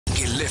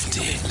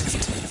Lifted.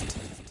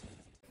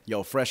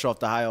 Yo, fresh off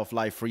the High Off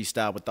Life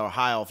freestyle with our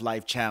High Off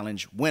Life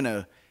challenge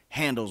winner,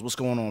 Handlez. What's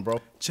going on, bro?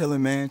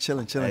 Chilling, man.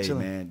 Chilling. Hey,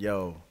 man.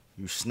 Yo,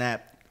 you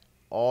snapped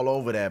all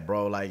over that,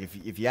 bro. Like,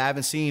 if you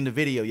haven't seen the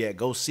video yet,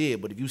 go see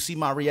it. But if you see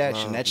my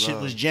reaction, that shit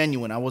was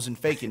genuine. I wasn't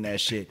faking that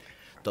shit.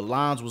 The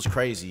lines was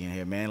crazy in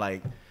here, man.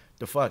 Like,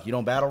 the fuck? You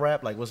don't battle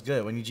rap? Like, what's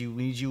good? We need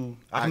you.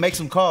 I can make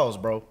some calls,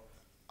 bro.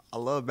 I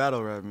love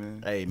battle rap,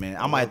 man. Hey, man,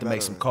 I might have to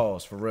make some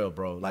calls for real,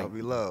 bro. Like,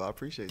 we love. I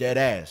appreciate dead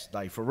that. ass,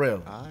 like for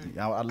real. All right.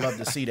 I'd love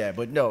to see that.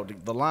 But no,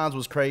 the lines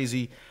was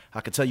crazy.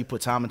 I could tell you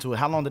put time into it.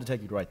 How long did it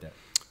take you to write that?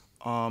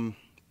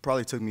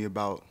 Probably took me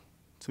about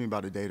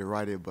a day to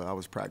write it, but I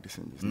was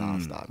practicing just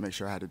nonstop. Make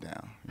sure I had it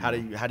down. How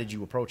did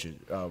you approach it,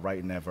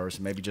 writing that verse?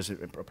 Maybe just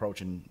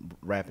approaching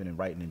rapping and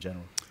writing in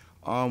general.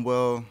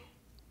 Well,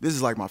 this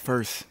is like my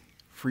first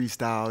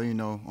freestyle, you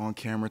know, on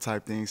camera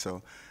type thing.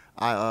 So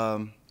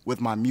I with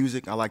my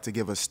music, I like to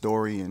give a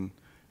story and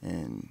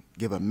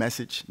give a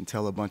message and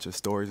tell a bunch of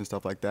stories and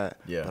stuff like that.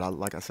 Yeah. But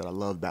like I said, I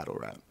love battle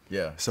rap.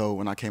 Yeah. So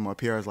when I came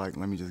up here, I was like,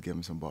 let me just give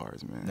him some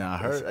bars, man. Now I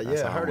heard,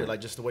 I heard it. Like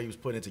just the way you was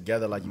putting it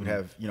together. Like you'd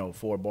have,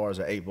 4 bars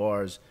or 8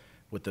 bars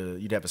with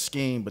you'd have a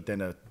scheme, but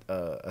then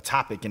a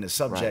topic and a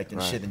subject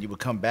and shit, and you would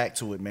come back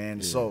to it, man.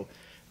 Yeah. So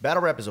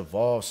battle rap has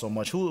evolved so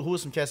much. Who are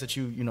some cats that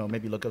you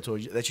maybe look up to or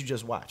that you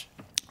just watch?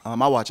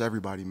 I watch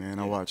everybody, man.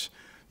 Yeah. I watch,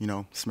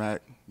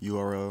 Smack,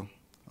 URL.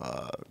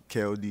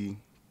 KOD,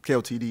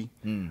 KOTD,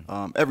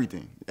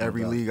 everything.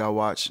 Every league I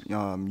watch.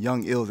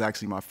 Young Ill's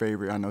actually my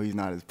favorite. I know he's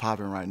not as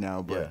popping right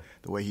now, but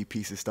the way he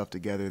pieces stuff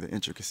together, the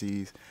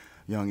intricacies.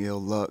 Young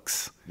Ill,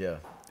 Lux,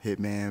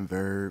 Hitman,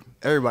 Verb,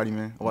 everybody,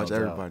 man. I watch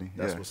everybody.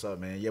 That's what's up,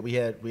 man. Yeah, we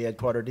had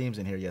Carter Deems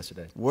in here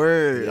yesterday.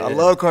 Word, I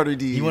love Carter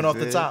Deems. He went off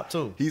the top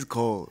too. He's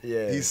cold.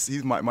 Yeah,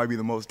 he's might be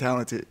the most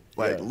talented,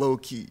 like low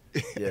key.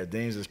 Yeah,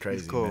 Deems is crazy,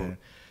 he's cold. Man.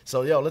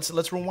 So yo,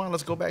 let's rewind.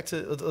 Let's go back to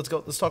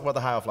let's talk about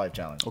the High Off Life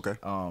challenge. Okay.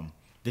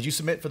 Did you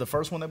submit for the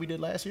first one that we did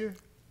last year?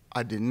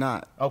 I did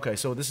not. Okay,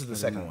 so this is the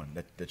second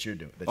one that you're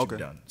doing you've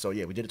done. So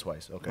yeah, we did it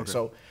twice. Okay.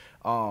 So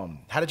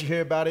how did you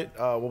hear about it?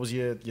 What was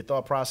your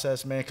thought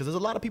process, man? Because there's a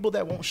lot of people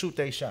that won't shoot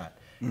their shot.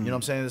 You know what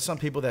I'm saying? There's some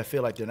people that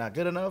feel like they're not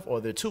good enough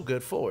or they're too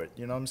good for it.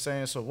 You know what I'm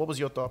saying? So what was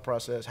your thought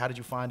process? How did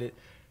you find it?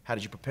 How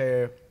did you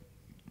prepare?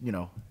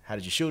 How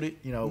did you shoot it?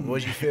 What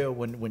did you feel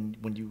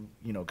when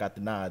you got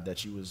the nod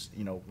that you was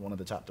one of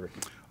the top 3?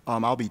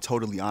 I'll be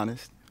totally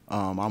honest.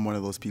 I'm one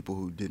of those people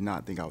who did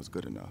not think I was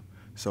good enough.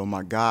 So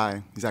my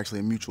guy, he's actually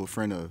a mutual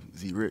friend of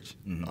Z Rich.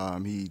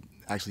 He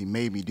actually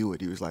made me do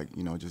it. He was like,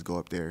 just go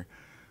up there,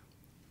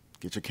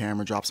 get your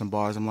camera, drop some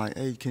bars. I'm like,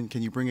 hey,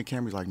 can you bring a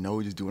camera? He's like,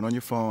 no, just do it on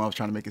your phone. I was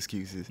trying to make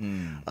excuses.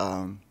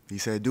 He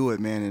said, do it,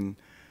 man.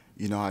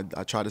 And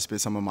I tried to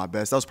spit some of my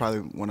best. That was probably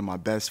one of my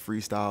best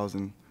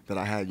freestyles that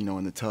I had,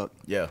 in the tuck.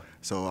 Yeah.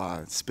 So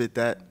I spit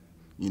that.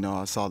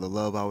 I saw the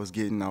love I was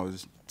getting. I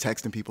was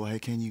texting people, hey,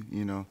 can you,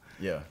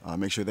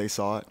 make sure they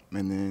saw it,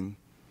 and then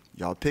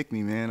y'all picked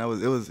me, man. It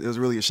was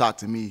really a shock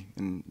to me,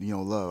 and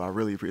love. I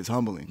really it's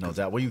humbling. No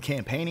doubt. Were you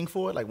campaigning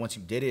for it? Like once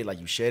you did it, like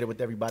you shared it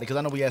with everybody? Because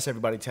I know we asked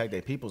everybody to tag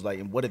their peoples, like,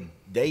 and what did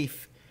they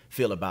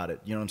feel about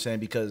it? You know what I'm saying?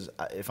 Because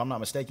if I'm not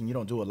mistaken, you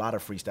don't do a lot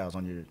of freestyles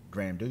on your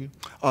gram, do you?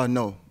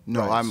 No.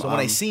 Right. So when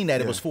they seen that,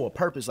 it was for a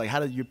purpose. Like, how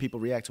did your people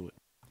react to it?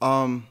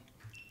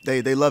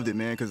 They loved it,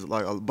 man. Because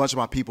like a bunch of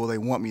my people, they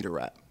want me to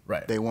rap.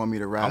 Right. They want me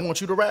to rap. I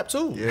want you to rap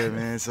too. Yeah,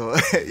 man. So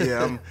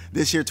yeah,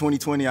 this year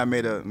 2020, I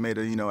made a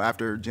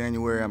after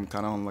January, I'm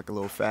kind of on like a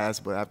little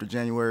fast, but after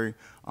January,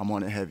 I'm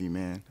on it heavy,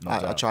 man.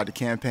 I tried to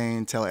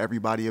campaign, tell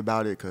everybody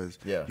about it, because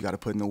you got to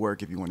put in the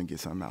work if you want to get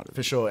something out of it.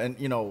 For sure. And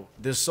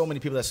there's so many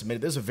people that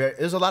submitted.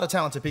 There's a lot of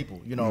talented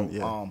people.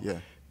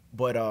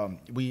 But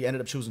we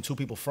ended up choosing 2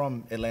 people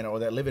from Atlanta or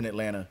that live in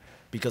Atlanta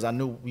because I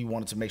knew we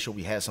wanted to make sure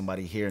we had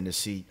somebody here in this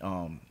seat.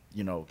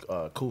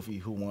 Kofi,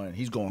 who won,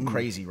 he's going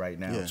crazy right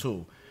now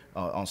too.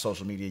 On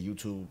social media,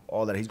 YouTube,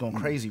 all that. He's going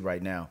crazy right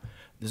now.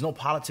 There's no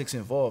politics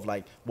involved.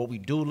 Like, what we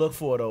do look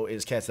for, though,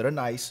 is cats that are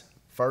nice,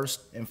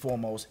 first and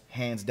foremost,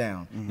 hands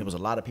down. There was a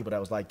lot of people that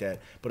was like that.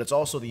 But it's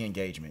also the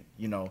engagement,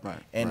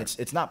 And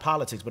it's not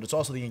politics, but it's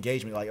also the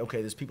engagement. Like,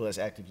 okay, there's people that's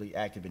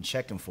active and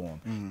checking for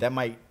them. That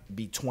might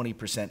be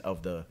 20%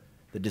 of the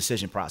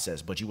decision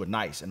process, but you were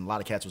nice. And a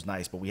lot of cats was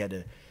nice, but we had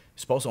to...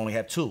 Supposed to only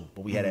have 2,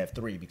 but we had to have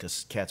 3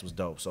 because cats was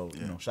dope. So,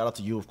 shout out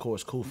to you, of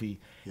course, Kofi,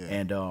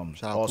 and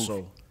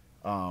also...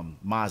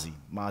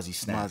 Mozzie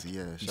snapped.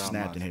 He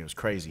snapped in here. It was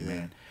crazy,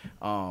 man.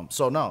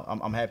 So no,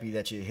 I'm happy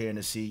that you're here in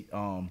the seat.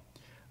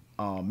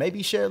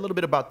 Maybe share a little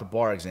bit about the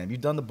bar exam.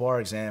 You've done the bar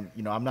exam.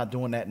 I'm not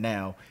doing that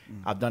now.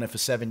 I've done it for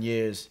 7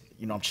 years.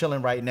 I'm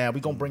chilling right now. We're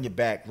gonna bring it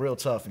back real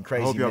tough and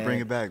crazy. I hope y'all bring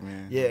it back,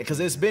 man. Yeah,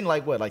 because it's been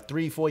like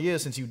 3-4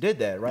 years since you did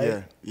that,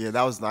 right? Yeah.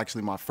 That was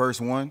actually my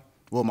first one.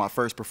 Well, my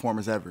first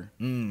performance ever.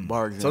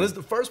 Bar exam. So this is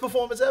the first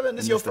performance ever, and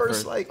this is your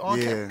first like on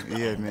camera.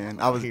 Yeah,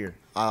 man.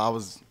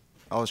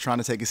 I was trying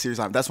to take it serious.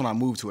 That's when I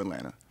moved to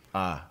Atlanta.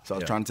 So I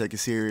was trying to take it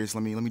serious.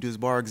 Let me do this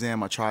bar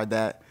exam. I tried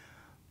that.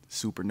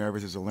 Super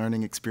nervous. It was a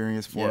learning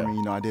experience for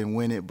me. I didn't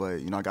win it,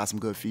 but I got some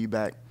good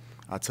feedback.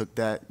 I took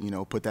that,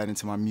 put that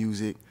into my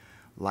music.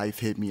 life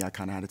hit me. I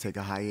kind of had to take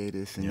a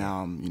hiatus, and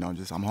now I'm,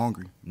 I'm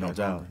hungry. No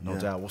doubt.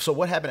 Well, so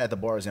what happened at the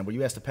bar exam? Were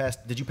you asked to pass?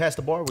 Did you pass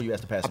the bar, or were you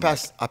asked to pass?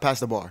 I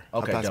passed the bar.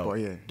 Okay, I passed dope. the bar.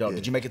 Yeah. Dope. Yeah.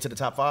 Did you make it to the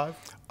top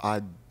 5?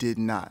 I did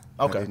not.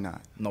 Okay. I did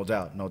not. No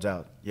doubt.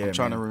 Yeah. I'm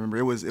trying to remember.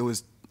 It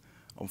was.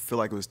 I feel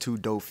like it was 2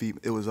 dope feet.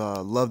 It was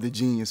Love the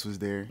Genius was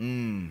there.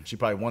 She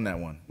probably won that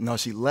one. No,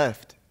 she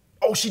left.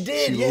 Oh, she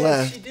did. She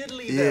left. She did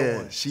leave that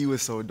one. She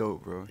was so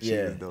dope, bro. She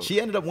was dope.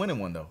 She ended up winning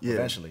one though. Yeah.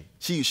 Eventually.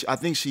 I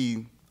think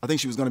she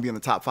was gonna be in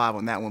the top 5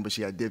 on that one, but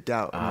she had dipped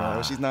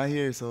out. She's not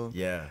here, so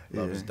yeah.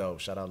 Love is dope.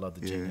 Shout out Love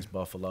the Genius,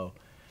 Buffalo.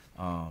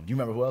 You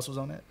remember who else was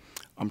on that?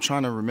 I'm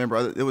trying to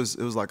remember. It was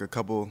like a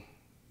couple.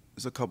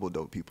 There's a couple of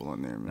dope people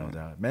on there, man. No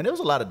doubt. Man, there was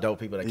a lot of dope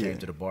people that came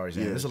to the bar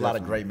exam. There's a lot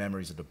of great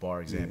memories of the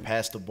bar exam. Yeah.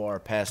 Past the bar,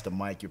 past the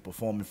mic, you're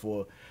performing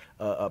for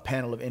a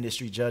panel of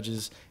industry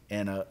judges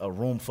and a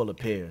room full of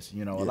peers.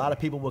 A lot of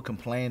people would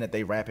complain that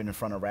they rapping in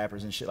front of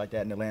rappers and shit like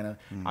that in Atlanta.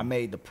 I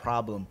made the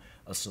problem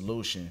a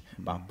solution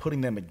by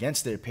putting them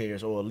against their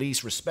peers, or at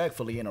least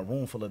respectfully in a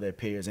room full of their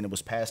peers. And it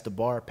was past the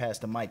bar,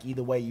 past the mic.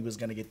 Either way, you was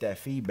going to get that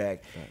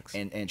feedback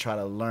and try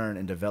to learn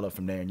and develop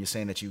from there. And you're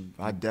saying that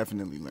I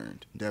definitely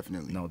learned.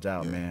 Definitely. No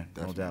doubt, man.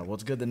 Definitely. No doubt. Well,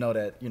 it's good to know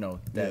that,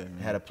 that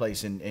had a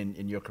place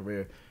in your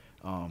career,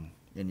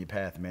 in your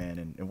path,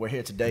 man. And we're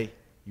here today,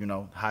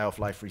 High Off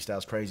Life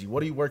Freestyle's crazy.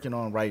 What are you working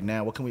on right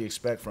now? What can we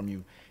expect from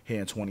you here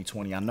in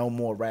 2020? I know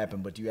more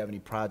rapping, but do you have any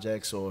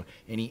projects or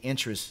any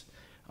interests,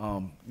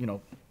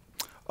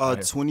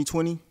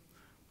 2020.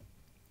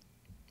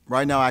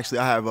 Right now, actually,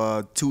 I have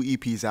 2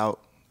 EPs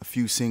out, a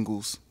few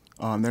singles.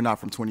 They're not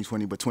from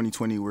 2020, but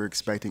 2020 we're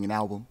expecting an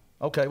album.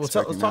 Okay, well, let's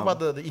talk about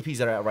the EPs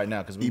that are out right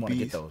now, because we want to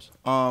get those.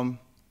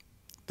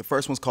 The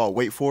first one's called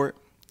Wait For It.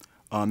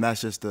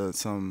 That's just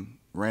some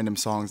random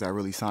songs that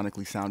really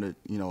sonically sounded,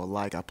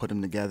 alike. I put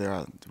them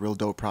together. Real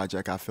dope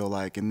project, I feel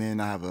like. And then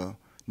I have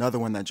another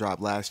one that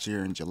dropped last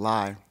year in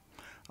July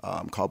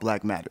called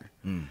Black Matter.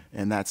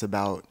 And that's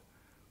about,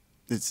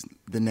 it's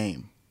the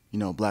name.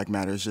 Black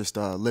Matter is just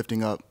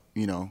lifting up,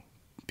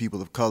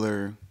 people of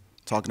color,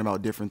 talking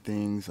about different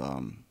things,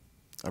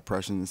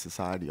 oppression in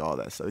society, all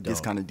that. So it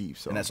gets kind of deep.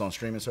 So. And that's on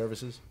streaming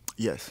services?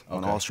 Yes,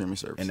 on all streaming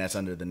services. And that's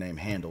under the name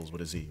Handlez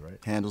with a Z,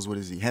 right? Handlez with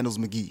a Z. Handlez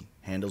McGee.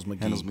 Handlez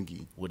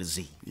McGee with a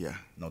Z. Yeah.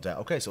 No doubt.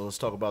 Okay, so let's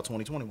talk about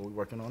 2020. What are we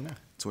working on now?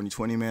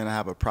 2020, man, I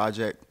have a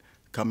project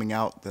coming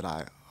out that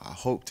I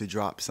hope to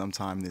drop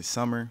sometime this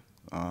summer.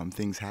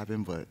 Things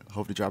happen, but I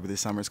hope to drop it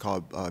this summer. It's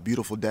called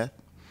Beautiful Death.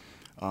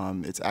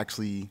 It's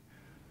actually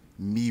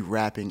me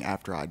rapping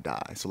after I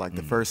die. So like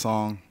the first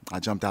song, I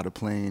jumped out of a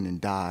plane and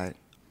died.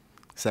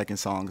 Second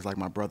song is like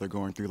my brother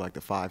going through like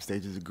the 5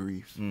 stages of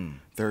grief.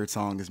 Third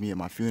song is me at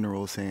my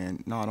funeral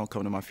saying, no, don't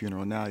come to my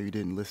funeral now. You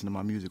didn't listen to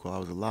my music while I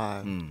was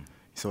alive.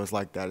 So it's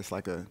like that.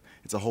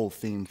 It's a whole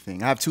theme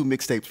thing. I have 2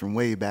 mixtapes from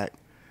way back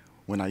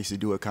when I used to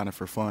do it kind of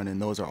for fun,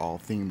 and those are all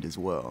themed as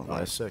well. Oh,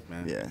 that's sick,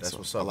 man. Yeah, that's so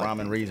what's up. like Rhyme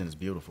and Reason is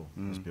beautiful.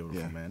 It's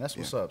beautiful, man. That's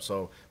what's up.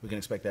 So we can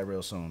expect that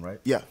real soon, right?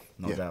 Yeah.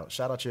 No doubt.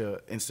 Shout out your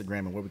Instagram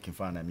and where we can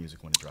find that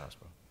music when it drops,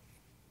 bro.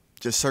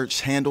 Just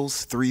search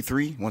Handlez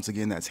 33. Once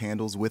again, that's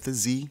Handlez with a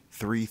Z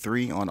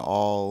 33 on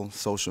all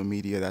social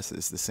media.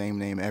 It's the same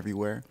name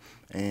everywhere.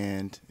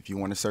 And if you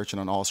want to search it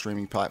on all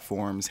streaming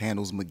platforms,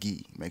 Handlez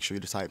McGee. Make sure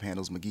you type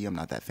Handlez McGee. I'm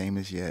not that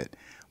famous yet,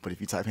 but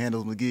if you type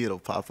Handlez McGee, it'll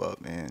pop up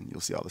and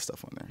you'll see all the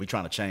stuff on there. We're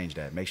trying to change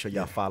that. Make sure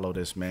y'all follow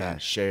this, man.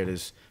 Share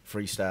this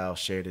freestyle.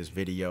 Share this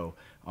video.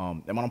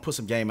 And I'm gonna put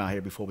some game out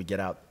here before we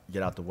get out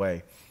the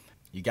way.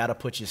 You gotta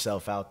put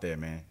yourself out there,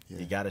 man.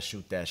 You gotta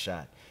shoot that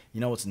shot. You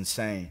know what's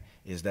insane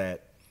is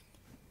that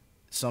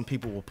some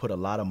people will put a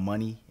lot of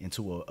money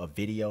into a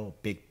video,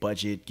 big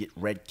budget, get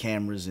red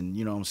cameras, and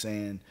you know what I'm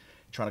saying,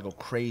 trying to go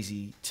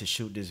crazy to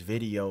shoot this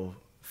video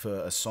for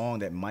a song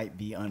that might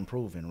be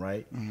unproven,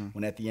 right?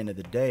 When at the end of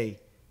the day,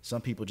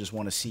 some people just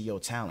want to see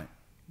your talent,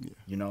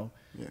 you know?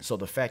 So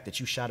the fact that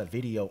you shot a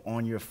video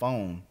on your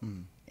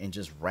phone and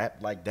just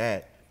rapped like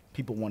that,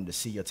 people wanted to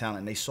see your talent.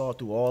 And they saw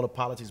through all the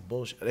politics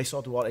bullshit. They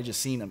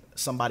just seen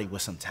somebody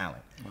with some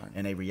talent,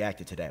 and they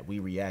reacted to that. We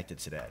reacted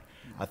to that.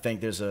 I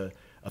think there's a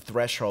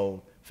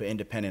threshold for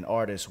independent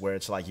artists where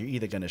it's like you're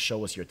either going to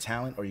show us your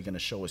talent or you're going to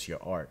show us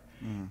your art.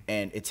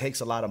 And it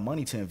takes a lot of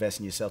money to invest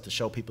in yourself to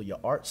show people your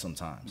art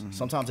sometimes.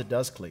 Sometimes it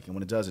does click, and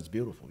when it does, it's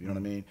beautiful. You know what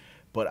I mean?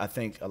 But I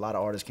think a lot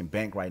of artists can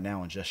bank right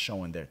now on just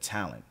showing their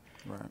talent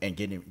and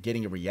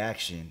getting a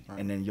reaction.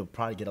 And then you'll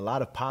probably get a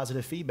lot of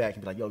positive feedback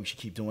and be like, yo, you should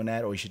keep doing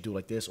that, or you should do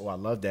like this, or I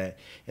love that.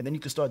 And then you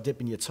can start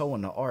dipping your toe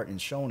in the art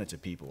and showing it to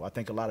people. I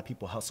think a lot of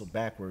people hustle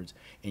backwards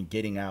in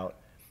getting out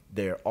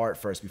their art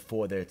first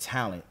before their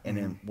talent. And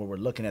then when we're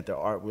looking at their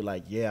art, we're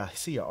like, yeah, I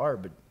see your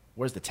art, but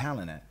where's the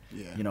talent at?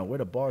 You know, where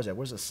the bars at?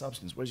 Where's the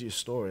substance? Where's your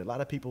story? A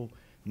lot of people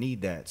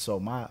need that. So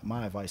my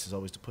advice is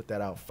always to put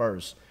that out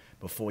first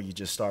before you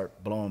just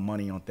start blowing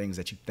money on things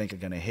that you think are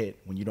going to hit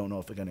when you don't know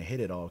if they're going to hit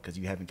it all because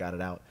you haven't got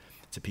it out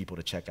to people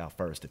to check out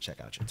first, to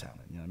check out your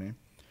talent. You know what I mean?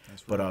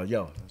 But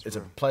yo, it's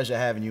a pleasure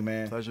having you,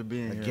 man. Pleasure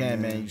being here.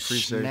 Again, man, you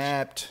Appreciate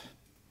snapped.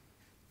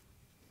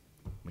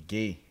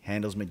 McGee,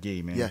 Handlez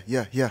McGee, man.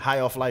 Yeah. High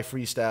Off Life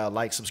Freestyle.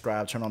 Like,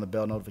 subscribe, turn on the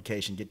bell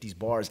notification, get these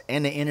bars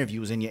and the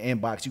interviews in your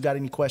inbox. You got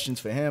any questions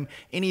for him?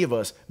 Any of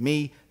us,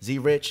 me, Z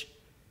Rich,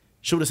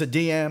 shoot us a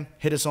DM,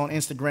 hit us on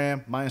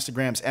Instagram. My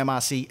Instagram's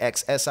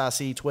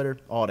MICXSIC, Twitter,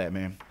 all that,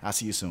 man. I'll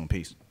see you soon.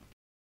 Peace.